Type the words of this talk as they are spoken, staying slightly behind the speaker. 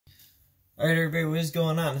Alright everybody, what is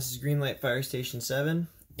going on? This is Greenlight Fire Station 7,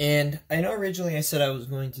 and I know originally I said I was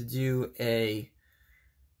going to do the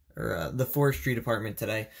forestry department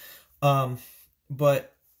today,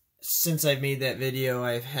 but since I've made that video,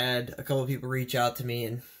 I've had a couple people reach out to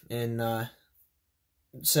me and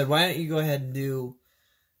said, why don't you go ahead and do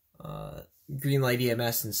Greenlight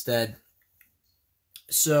EMS instead?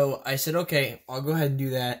 So I said, okay, I'll go ahead and do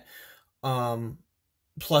that.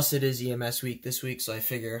 Plus, it is EMS week this week, so I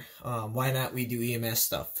figure, why not we do EMS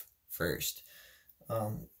stuff first?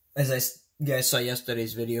 As you guys saw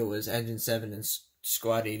yesterday's video was Engine 7 and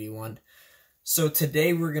Squad 81. So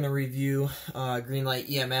today we're going to review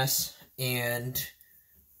Greenlight EMS and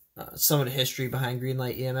some of the history behind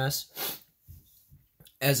Greenlight EMS.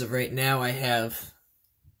 As of right now, I have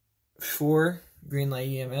 4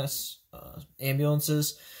 Greenlight EMS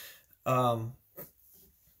ambulances.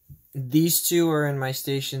 These 2 are in my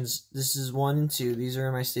stations. This is 1 and 2. These are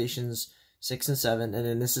in my stations 6 and 7. And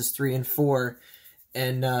then this is 3 and 4.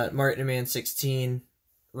 And Martin Man 16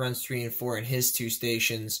 runs 3 and 4 in his 2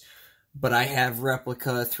 stations. But I have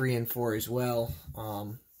replica 3 and 4 as well.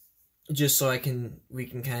 Just so we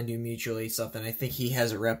can kind of do mutual aid stuff. And I think he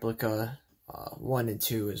has a replica 1 and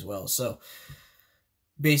 2 as well. So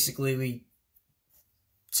basically we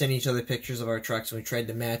sent each other pictures of our trucks and we tried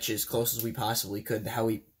to match as close as we possibly could to how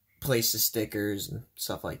we place the stickers and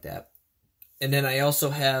stuff like that. And then I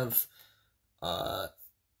also have a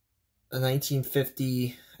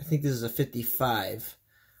 1950, I think this is a 55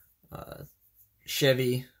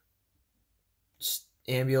 Chevy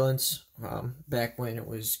ambulance, back when it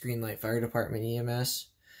was Greenlight Fire Department EMS.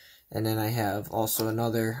 And then I have also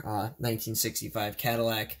another 1965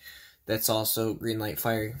 Cadillac that's also Greenlight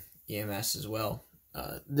Fire EMS as well.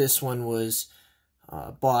 This one was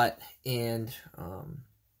bought, and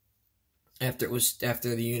after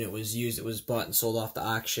the unit was used, it was bought and sold off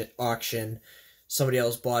the auction. Somebody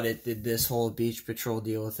else bought it, did this whole beach patrol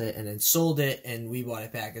deal with it, and then sold it, and we bought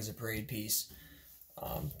it back as a parade piece.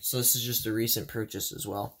 So this is just a recent purchase as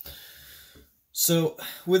well. So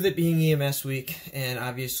with it being EMS week, and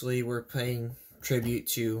obviously we're paying tribute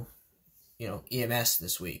to, EMS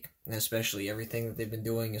this week, and especially everything that they've been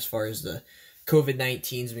doing as far as the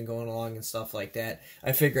COVID-19's been going along and stuff like that.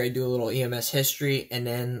 I figure I'd do a little EMS history, and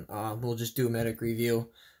then we'll just do a medic review.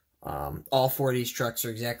 All 4 of these trucks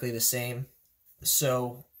are exactly the same,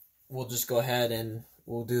 so we'll just go ahead and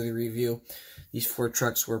we'll do the review. These 4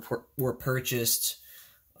 trucks were purchased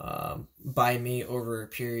by me over a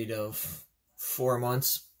period of 4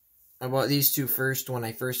 months. I bought these 2 first when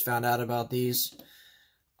I first found out about these.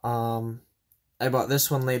 I bought this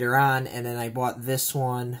one later on, and then I bought this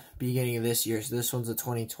one beginning of this year. So this one's a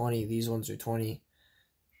 2020. These ones are 20.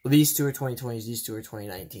 Well, these 2 are 2020s. These 2 are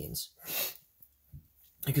 2019s.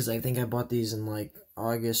 Because I think I bought these in like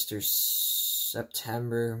August or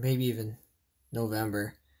September, maybe even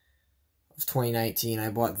November of 2019. I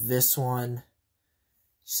bought this one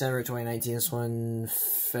December 2019. This one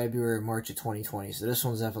February, March of 2020. So this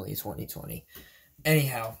one's definitely 2020.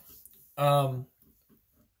 Anyhow,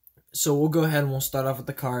 so we'll go ahead and we'll start off with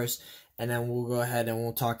the cars, and then we'll go ahead and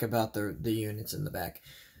we'll talk about the units in the back.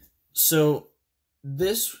 So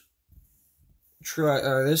this truck,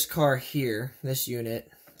 or this car here, this unit,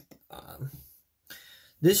 I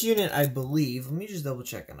believe, let me just double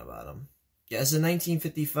check on the bottom. Yeah, it's a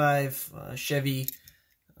 1955 Chevy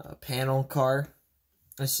panel car.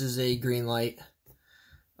 This is a Greenlight.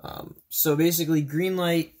 So basically,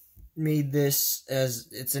 Greenlight made this as,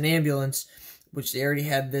 it's an ambulance, which they already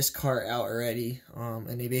had this car out already,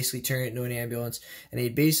 and they basically turned it into an ambulance, and they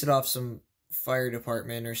based it off some fire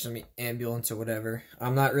department or some ambulance or whatever.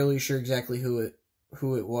 I'm not really sure exactly who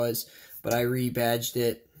it was, but I rebadged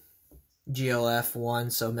it GLF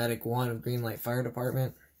 1, so Medic 1 of Greenlight Fire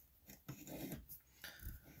Department.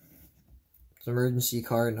 It's an emergency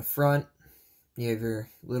car in the front. You have your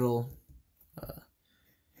little,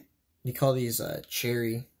 you call these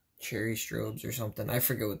cherry strobes or something. I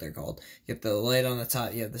forget what they're called. You have the light on the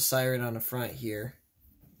top. You have the siren on the front here.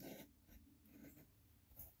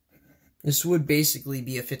 This would basically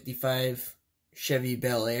be a 55 Chevy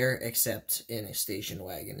Bel Air, except in a station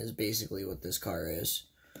wagon, is basically what this car is.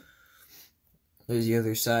 There's the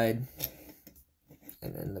other side.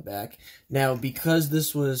 And then the back. Now, because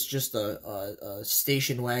this was just a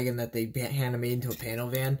station wagon that they hand-made into a panel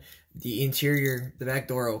van, the interior, the back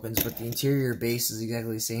door opens, but the interior base is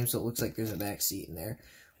exactly the same, so it looks like there's a back seat in there.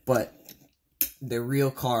 But the real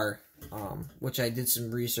car, which I did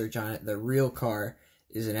some research on it, the real car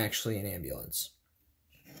is actually an ambulance.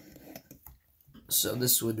 So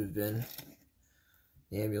this would have been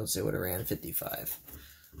the ambulance that would have ran 55.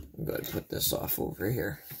 I'm going to put this off over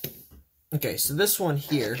here. Okay, so this one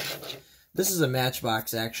here, this is a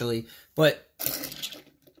Matchbox actually, but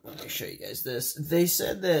let me show you guys this. They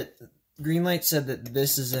said that, Greenlight said that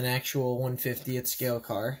this is an actual 1/50th scale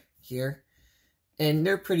car here, and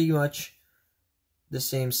they're pretty much the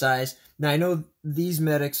same size. Now I know these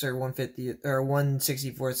medics are 1/50 or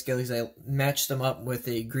 1/64th scale because I matched them up with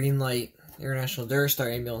a Greenlight International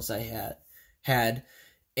Durastar ambulance I had,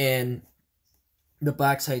 and the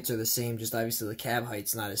box heights are the same, just obviously the cab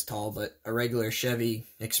height's not as tall, but a regular Chevy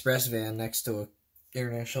Express van next to a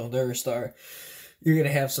International Durastar, you're going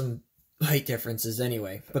to have some height differences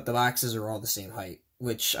anyway, but the boxes are all the same height,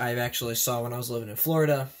 which I actually saw when I was living in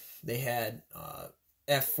Florida. They had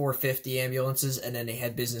F450 ambulances, and then they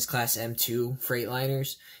had business class M2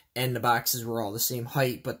 Freightliners, and the boxes were all the same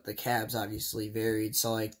height, but the cabs obviously varied.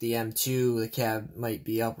 So like the M2, the cab might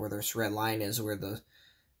be up where this red line is, where the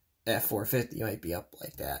F450 might be up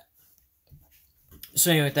like that.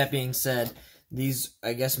 So anyway, with that being said, these,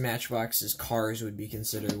 I guess, Matchbox's cars would be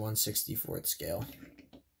considered 1/64th scale.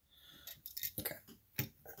 Okay.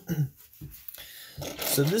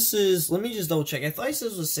 So this is, let me just double check. I thought I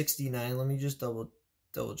said this was 69. Let me just double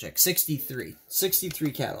check. 63.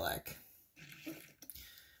 63 Cadillac.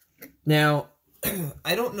 Now,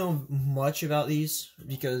 I don't know much about these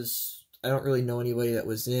because I don't really know anybody that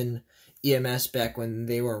was in EMS back when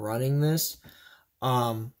they were running this.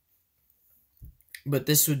 But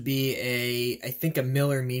this would be I think a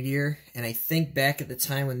Miller Meteor, and I think back at the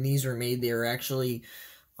time when these were made, they were actually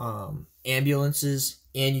ambulances,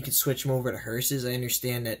 and you could switch them over to hearses. I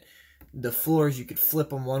understand that the floors, you could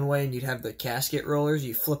flip them one way, and you'd have the casket rollers.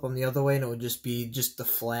 You flip them the other way, and it would just be the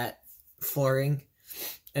flat flooring.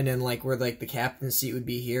 And then, like, where, like, the captain's seat would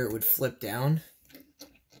be here, it would flip down.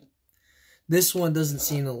 This one doesn't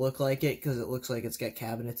seem to look like it, because it looks like it's got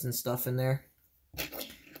cabinets and stuff in there.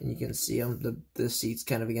 And you can see them, the seats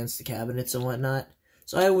kind of against the cabinets and whatnot.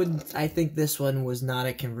 So I think this one was not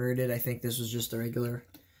a converted. I think this was just a regular.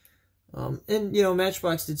 And, you know,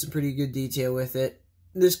 Matchbox did some pretty good detail with it.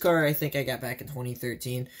 This car, I think I got back in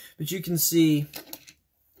 2013. But you can see,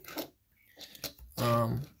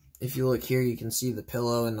 if you look here, you can see the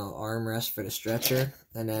pillow and the armrest for the stretcher.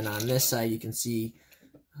 And then on this side, you can see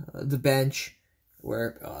the bench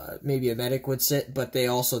where maybe a medic would sit. But they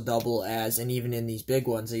also double as, and even in these big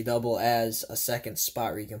ones, they double as a second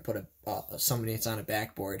spot where you can put somebody that's on a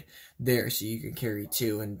backboard there, so you can carry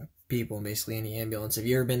two and people basically in the ambulance. If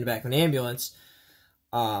you've ever been to the back of an ambulance,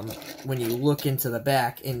 when you look into the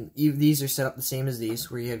back, and these are set up the same as these,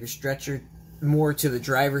 where you have your stretcher more to the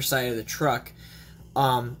driver's side of the truck,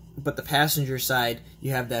 but the passenger side,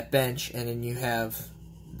 you have that bench, and then you have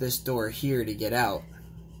this door here to get out.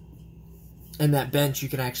 And that bench, you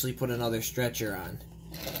can actually put another stretcher on.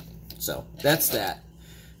 So, that's that.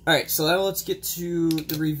 Alright, so now let's get to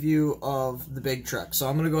the review of the big truck. So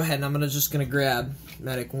I'm going to go ahead and I'm just going to grab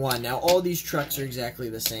Medic 1. Now, all these trucks are exactly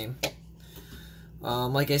the same.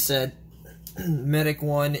 Like I said, Medic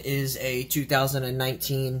 1 is a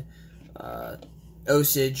 2019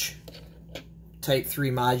 Osage Type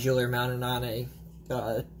 3 modular mounted on a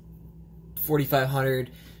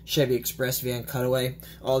 4500 Chevy Express van cutaway.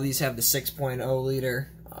 All these have the 6.0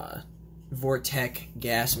 liter Vortec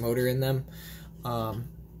gas motor in them.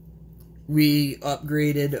 We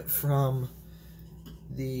upgraded from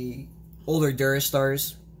the older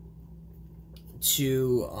Durastars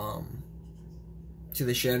to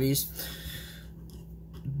the Chevys.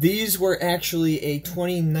 These were actually a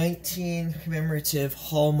 2019 commemorative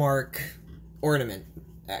Hallmark ornament,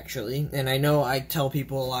 actually. And I know I tell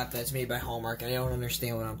people a lot that's made by Hallmark, and I don't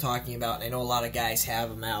understand what I'm talking about. And I know a lot of guys have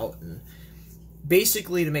them out. And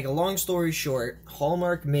basically, to make a long story short,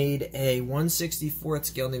 Hallmark made a 1/64th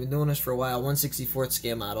scale, and they've been doing this for a while, 1/64th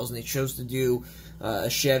scale models, and they chose to do a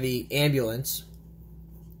Chevy ambulance.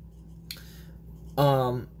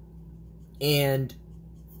 And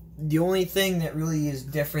the only thing that really is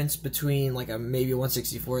difference between like maybe a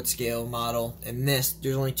 1/64th scale model and this,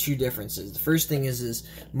 there's only two differences. The first thing is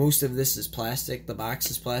most of this is plastic. The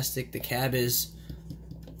box is plastic. The cab is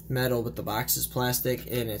metal, but the box is plastic,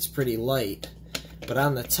 and it's pretty light. But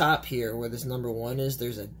on the top here, where this number 1 is,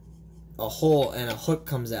 there's a hole, and a hook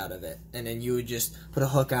comes out of it. And then you would just put a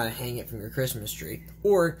hook on and hang it from your Christmas tree.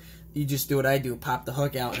 Or you just do what I do, pop the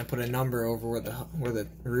hook out and put a number over where the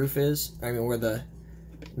roof is. I mean, where the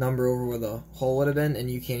number over where the hole would have been,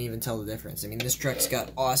 and you can't even tell the difference. I mean, this truck's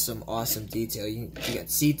got awesome, awesome detail. You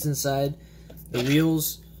got seats inside. The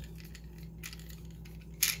wheels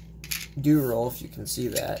do roll, if you can see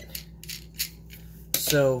that.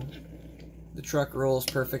 So the truck rolls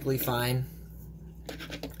perfectly fine.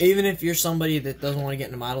 Even if you're somebody that doesn't want to get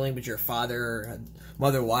into modeling, but you're a father or a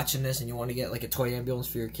mother watching this and you want to get like a toy ambulance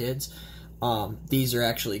for your kids, these are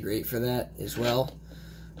actually great for that as well.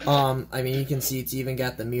 I mean, you can see it's even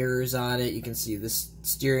got the mirrors on it. You can see the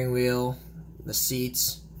steering wheel, the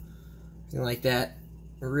seats, thing like that.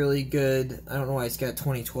 Really good. I don't know why it's got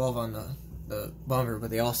 2012 on the bumper, but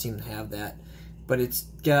they all seem to have that. But it's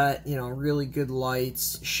got, you know, really good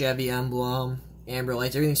lights, Chevy emblem, amber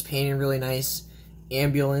lights. Everything's painted really nice.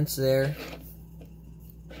 Ambulance there.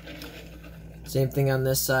 Same thing on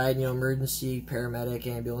this side, you know, emergency, paramedic,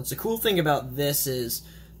 ambulance. The cool thing about this is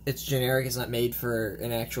it's generic. It's not made for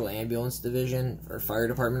an actual ambulance division or fire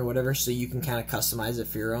department or whatever, so you can kind of customize it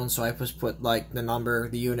for your own. So I just put like the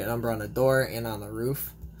unit number on the door and on the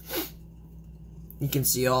roof. You can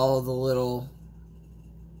see all of the little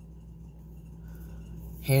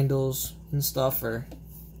handles and stuff are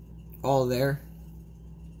all there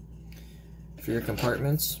for your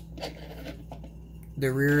compartments.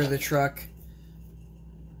 The rear of the truck,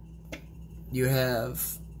 you have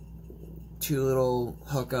two little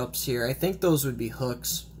hookups here. I think those would be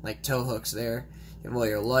hooks, like tow hooks there. You have all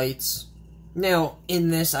your lights. Now,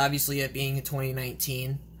 in this, obviously, it being a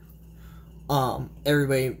 2019,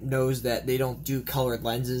 everybody knows that they don't do colored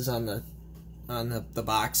lenses on the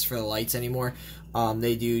box for the lights anymore.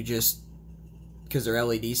 They do just because they're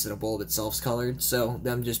LEDs, so the bulb itself's colored. So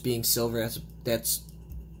them just being silver, that's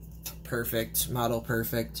perfect, model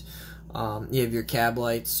perfect. You have your cab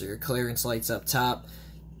lights or your clearance lights up top.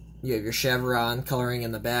 You have your chevron coloring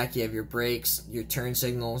in the back. You have your brakes, your turn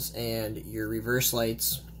signals, and your reverse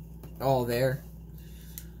lights all there.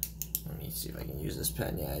 Let me see if I can use this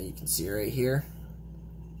pen. Yeah, you can see right here.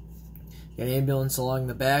 You got an ambulance along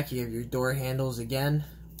the back. You have your door handles again.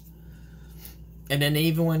 And then they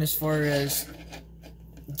even went as far as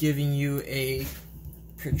giving you a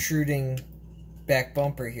protruding back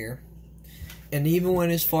bumper here. And they even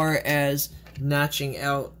went as far as notching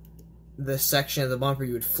out the section of the bumper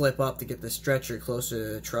you would flip up to get the stretcher closer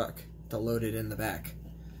to the truck to load it in the back.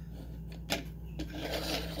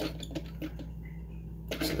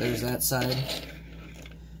 So there's that side.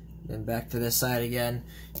 Then back to this side again.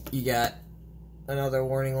 You got another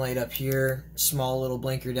warning light up here, small little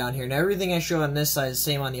blinker down here. Now everything I show on this side is the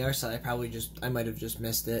same on the other side. I might have just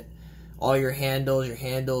missed it. All your handles,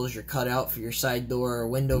 your cutout for your side door or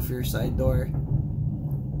window for your side door.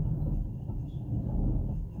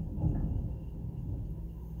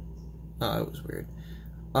 Oh, that was weird.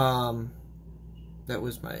 That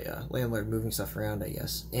was my landlord moving stuff around, I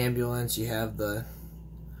guess. Ambulance, you have the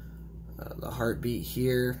heartbeat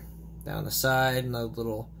here, down the side, another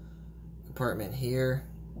little compartment here,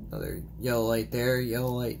 another yellow light there,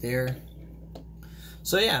 yellow light there.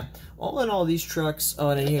 So yeah, all in all, these trucks, oh,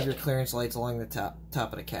 and then you have your clearance lights along the top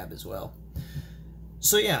of the cab as well.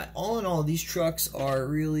 So yeah, all in all, these trucks are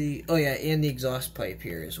really, oh yeah, and the exhaust pipe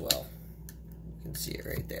here as well. You can see it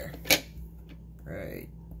right there. Right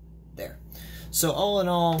there. So all in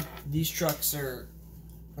all, these trucks or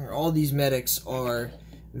all these medics are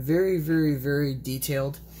very, very, very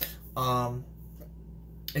detailed.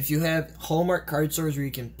 If you have Hallmark card stores where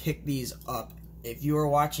you can pick these up, if you are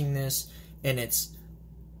watching this and it's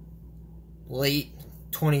late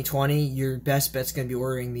 2020, your best bet's going to be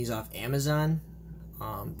ordering these off Amazon.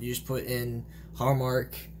 You just put in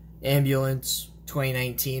Hallmark Ambulance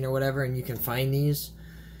 2019 or whatever, and you can find these.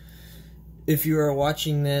 If you are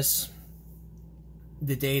watching this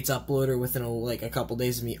the day it's uploaded or within like a couple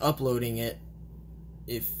days of me uploading it,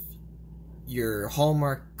 if your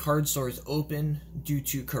Hallmark card store is open due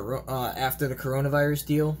to after the coronavirus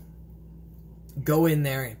deal, go in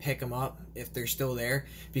there and pick them up if they're still there,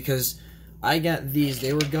 because I got these.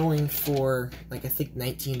 They were going for like I think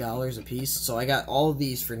 $19 a piece, so I got all of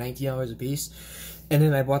these for $19 a piece, and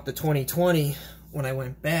then I bought the 2020 when I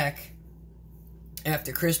went back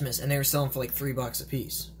after Christmas, and they were selling for like $3 a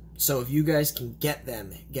piece. So if you guys can get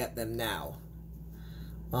them now.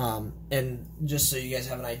 And just so you guys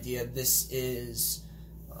have an idea, this is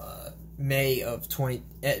May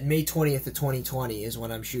 20th of 2020 is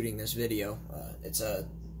when I'm shooting this video. It's a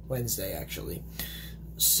Wednesday actually.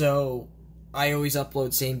 So I always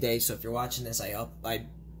upload same day. So if you're watching this,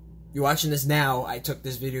 you're watching this now. I took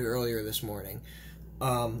this video earlier this morning.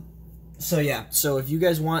 So yeah, so if you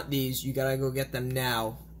guys want these, you gotta go get them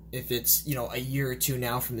now. If it's, you know, a year or two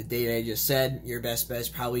now from the date I just said, your best bet is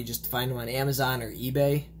probably just to find them on Amazon or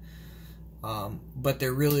eBay. But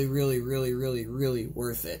they're really, really, really, really, really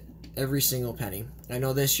worth it. Every single penny. I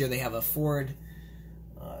know this year they have a Ford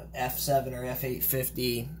F7 or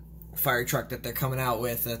F850 fire truck that they're coming out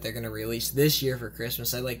with that they're going to release this year for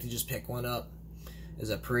Christmas. I'd like to just pick one up as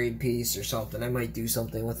a parade piece or something. I might do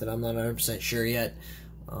something with it. I'm not 100% sure yet.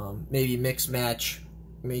 Maybe mix match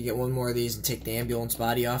Maybe get one more of these and take the ambulance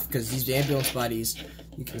body off, because these ambulance bodies,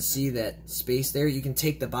 you can see that space there, you can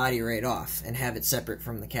take the body right off and have it separate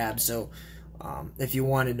from the cab. So if you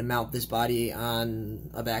wanted to mount this body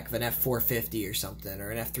on a back of an F450 or something,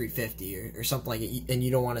 or an F350 or something like it, and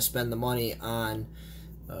you don't want to spend the money on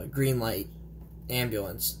a Greenlight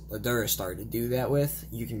ambulance, a Durastar, to do that with,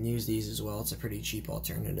 you can use these as well. It's a pretty cheap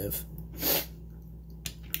alternative.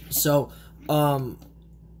 So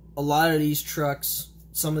a lot of these trucks,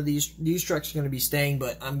 some of these trucks are going to be staying,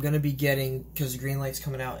 but I'm going to be getting, because Greenlight's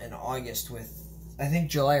coming out in August with, I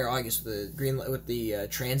think July or August, with the Greenlight, with the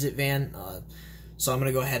transit van. So I'm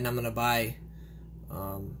going to go ahead and I'm going to buy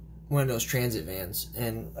one of those transit vans,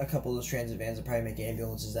 and a couple of those transit vans will probably make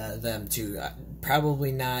ambulances out of them too.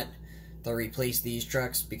 Probably not to replace these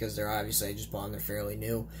trucks, because they're obviously, I just bought them, they're fairly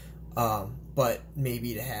new, but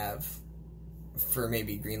maybe to have for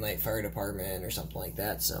maybe Greenlight Fire Department or something like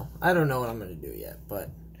that. So I don't know what I'm going to do yet, but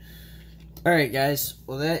alright guys,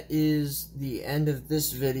 well that is the end of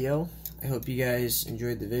this video. I hope you guys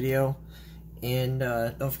enjoyed the video, and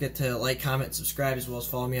don't forget to like, comment, subscribe, as well as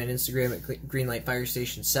follow me on Instagram at Greenlight Fire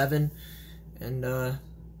Station 7, and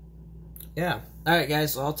yeah, alright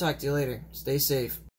guys, well, I'll talk to you later. Stay safe.